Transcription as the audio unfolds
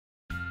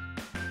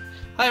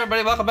Hi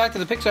everybody, welcome back to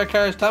the Pixar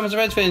Cars Thomas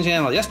Red Fan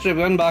channel. Yesterday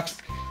we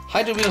unboxed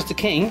Hydro Wheels the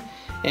King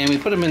and we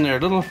put them in their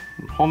little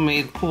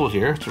homemade pool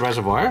here. It's a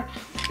reservoir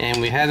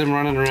and we had them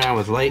running around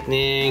with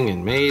Lightning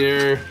and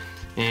Mater,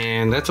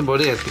 and that's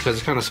about it because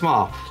it's kind of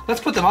small.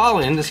 Let's put them all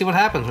in to see what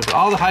happens with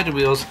all the Hydro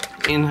Wheels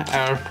in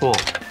our pool.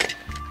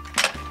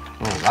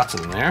 Oh, lots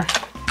of them there.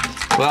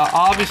 Well,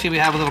 obviously we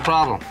have a little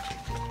problem.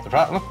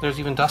 Look, there's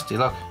even Dusty,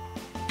 look,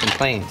 in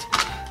planes.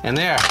 And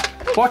there,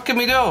 what can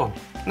we do?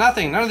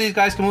 Nothing, none of these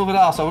guys can move at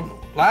all. So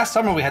last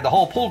summer we had the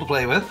whole pool to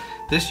play with.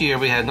 This year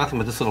we had nothing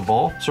but this little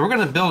bowl. So we're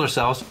gonna build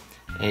ourselves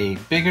a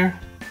bigger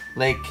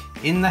lake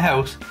in the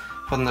house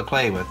for them to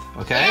play with,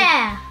 okay?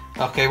 Yeah.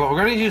 Okay, what we're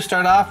gonna do to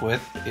start off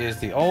with is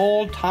the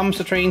old Thomas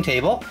the Train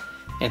table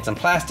and some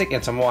plastic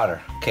and some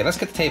water. Okay, let's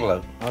get the table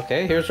out.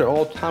 Okay, here's our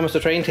old Thomas the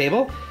Train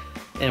table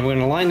and we're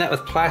gonna line that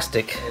with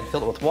plastic and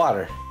fill it with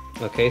water.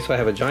 Okay, so I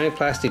have a giant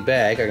plastic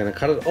bag. I'm gonna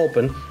cut it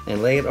open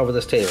and lay it over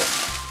this table.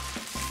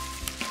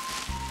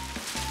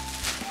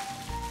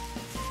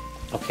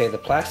 Okay, the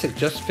plastic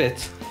just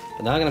fits,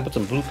 but now I'm gonna put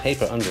some blue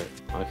paper under it.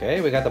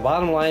 Okay, we got the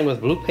bottom line with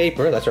blue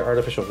paper, that's our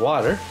artificial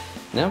water.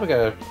 Now we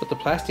gotta put the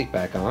plastic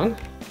back on.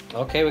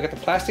 Okay, we got the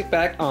plastic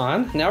back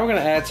on. Now we're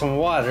gonna add some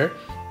water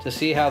to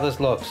see how this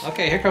looks.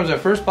 Okay, here comes our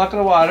first bucket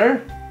of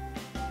water.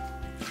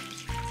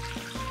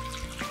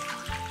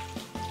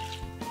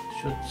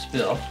 Should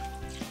spill.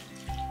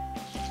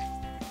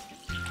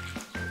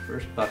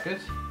 First bucket.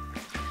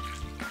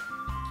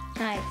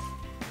 Nice.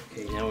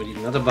 Okay, now we need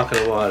another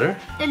bucket of water.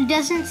 There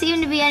doesn't seem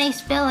to be any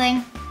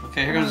spilling.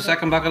 Okay, here comes the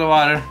second bucket of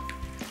water.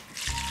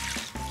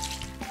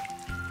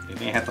 We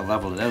may have to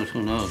level it out,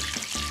 who knows.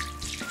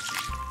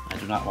 I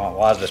do not want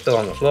water to spill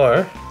on the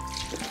floor.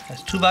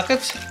 That's 2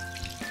 buckets.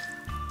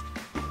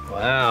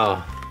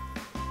 Wow.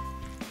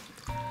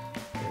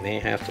 We may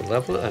have to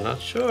level it, I'm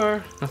not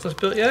sure. Nothing's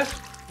built yet?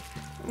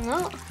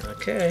 No.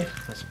 Okay,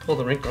 let's pull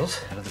the wrinkles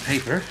out of the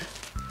paper.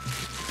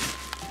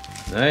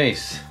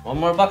 Nice. One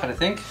more bucket, I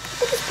think.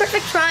 Look at this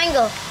perfect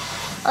triangle.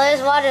 Oh,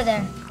 there's water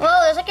there. Whoa,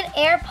 there's like an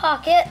air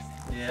pocket.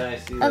 Yeah, I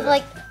see that. Of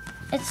like,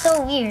 it's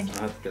so weird.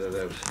 I'll have to get it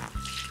out.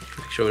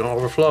 Make sure we don't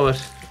overflow it.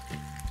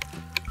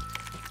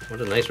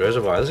 What a nice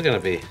reservoir this is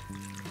going to be.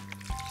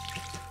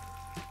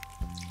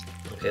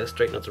 Okay, let's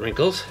straighten out the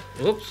wrinkles.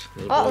 Whoops.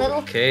 Little.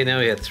 Okay, now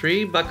we have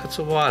 3 buckets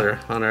of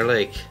water on our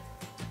lake.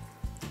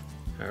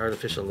 Our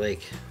artificial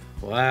lake.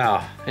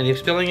 Wow. Any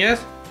spilling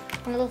yet?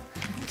 A little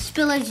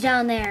spillage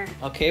down there.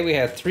 Okay, we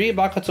have 3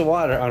 buckets of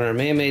water on our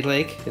man-made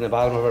lake in the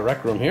bottom of our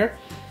rec room here.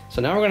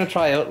 So now we're going to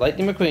try out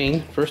Lightning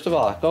McQueen. First of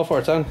all, go for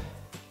it, son.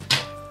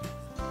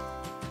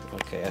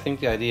 Okay, I think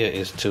the idea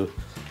is to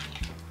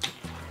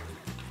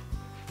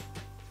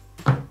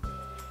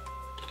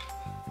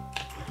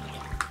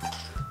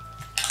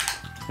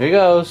here he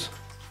goes.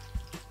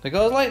 There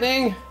goes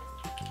Lightning.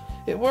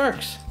 It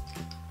works.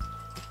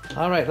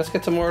 All right, let's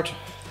get some more.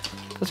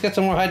 Let's get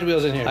some more Hydro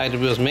Wheels in here. Hydro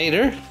Wheels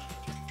Mater.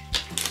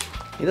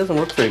 He doesn't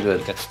work very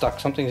good. Got stuck.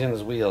 Something's in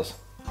his wheels.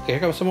 Okay, here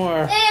comes some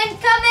more.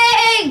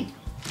 Incoming!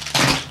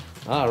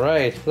 All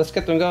right, let's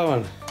get them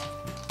going.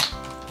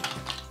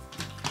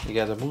 You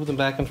gotta move them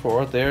back and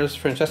forth. There's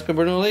Francesca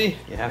Bernoulli.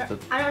 You have to.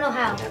 I don't know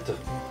how. You have to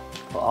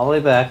pull all the way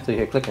back till you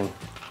hear clicking.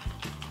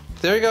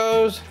 There he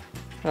goes.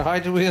 Our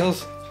Hydro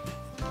Wheels.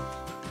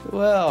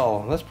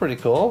 Well, that's pretty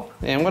cool.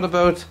 And what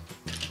about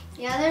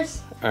The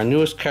others? our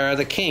newest car,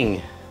 the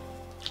King?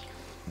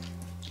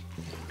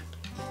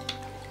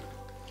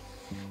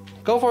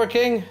 Go for it,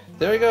 King.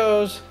 There he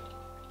goes.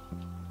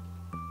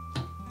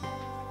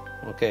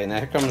 Okay, now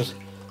here comes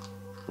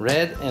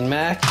Red and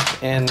Mack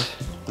and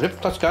Rip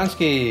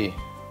Klatskonski.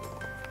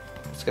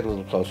 Let's get a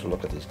little closer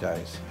look at these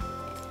guys.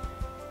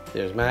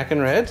 There's Mack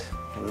and Red.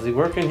 Is he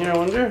working here, I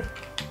wonder?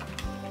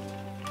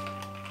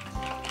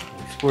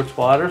 He squirts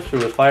water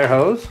through a fire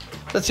hose.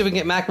 Let's see if we can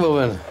get Mack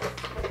moving.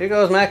 Here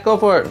goes Mack, go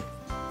for it.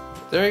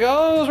 There he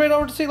goes, right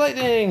over to see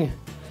Lightning.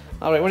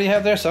 All right, what do you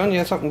have there, son? You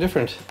have something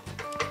different.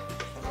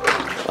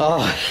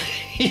 Oh,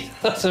 he's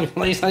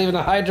not even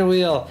a Hydro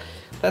Wheel.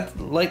 That's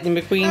Lightning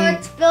McQueen. Oh,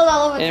 it spilled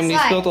all over the side. And we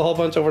spilled a whole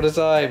bunch over the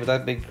side with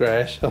that big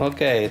crash.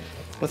 Okay,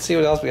 let's see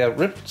what else we have.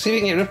 See if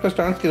we can get Rip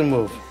Klatskonski to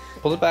move.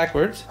 Pull it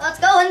backwards. Oh, it's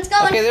going, it's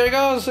going. Okay, there he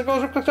goes. There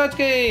goes Rip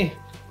Klatskonski.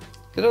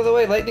 Get out of the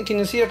way. Lightning, can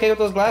you see okay with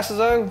those glasses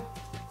on?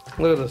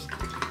 Look at this.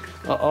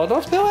 Uh-oh,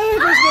 don't spill it.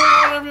 There's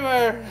water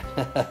everywhere.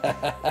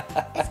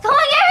 It's going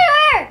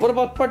everywhere. What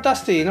about poor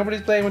Dusty?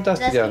 Nobody's playing with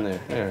Dusty down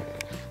there.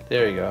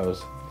 There he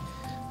goes.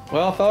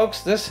 Well,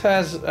 folks, this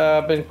has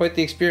been quite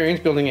the experience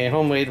building a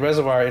homemade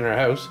reservoir in our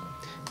house.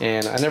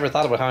 And I never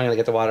thought about how I'm going to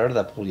get the water out of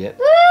that pool yet.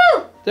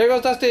 Woo! There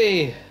goes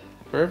Dusty.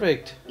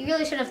 Perfect. You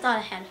really should have thought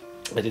ahead.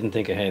 I didn't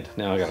think ahead.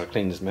 Now I got to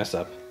clean this mess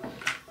up.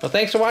 Well,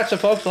 thanks for watching,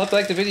 folks. We'll have to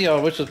like the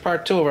video, which was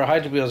part 2 of our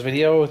Hydro Wheels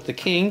video with the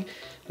King,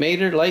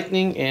 Mater,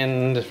 Lightning,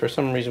 and for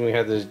some reason we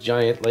have this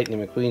giant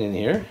Lightning McQueen in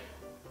here.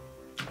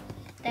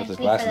 With his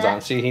glasses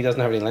on. See, he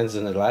doesn't have any lenses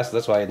in the glasses.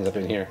 That's why he ended up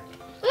in here.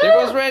 Woo! There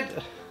goes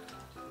Red.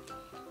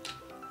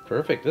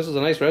 Perfect. This is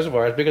a nice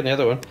reservoir. It's bigger than the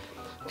other one.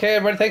 Okay,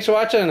 everybody, thanks for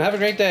watching. Have a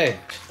great day.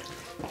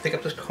 Pick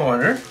up this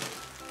corner.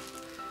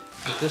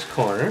 This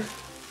corner.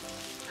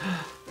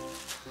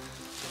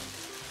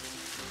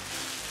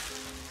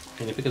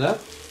 Can you pick it up?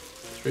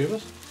 3 of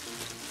us?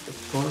 Get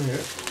the corner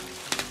here.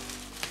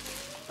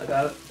 I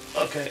got it.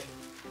 Okay.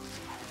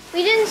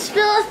 We didn't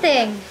spill a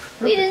thing.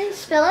 We didn't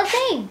spill a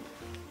thing.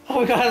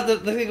 Oh my god, the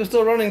thing was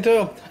still running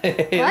too.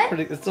 What?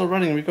 It's still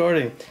running,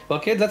 recording. Well,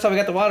 kids, that's how we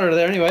got the water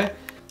there anyway.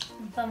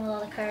 Fun with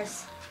all the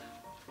cars.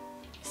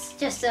 It's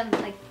just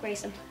like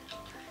racing.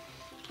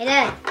 Hey,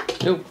 Dad.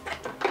 Nope.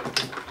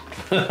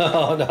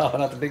 Oh no,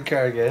 not the big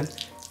car again.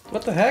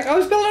 What the heck? Oh,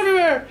 it's spilled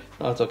everywhere.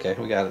 Oh, it's okay.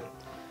 We got it.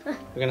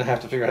 We're gonna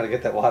have to figure out how to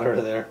get that water out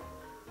of there.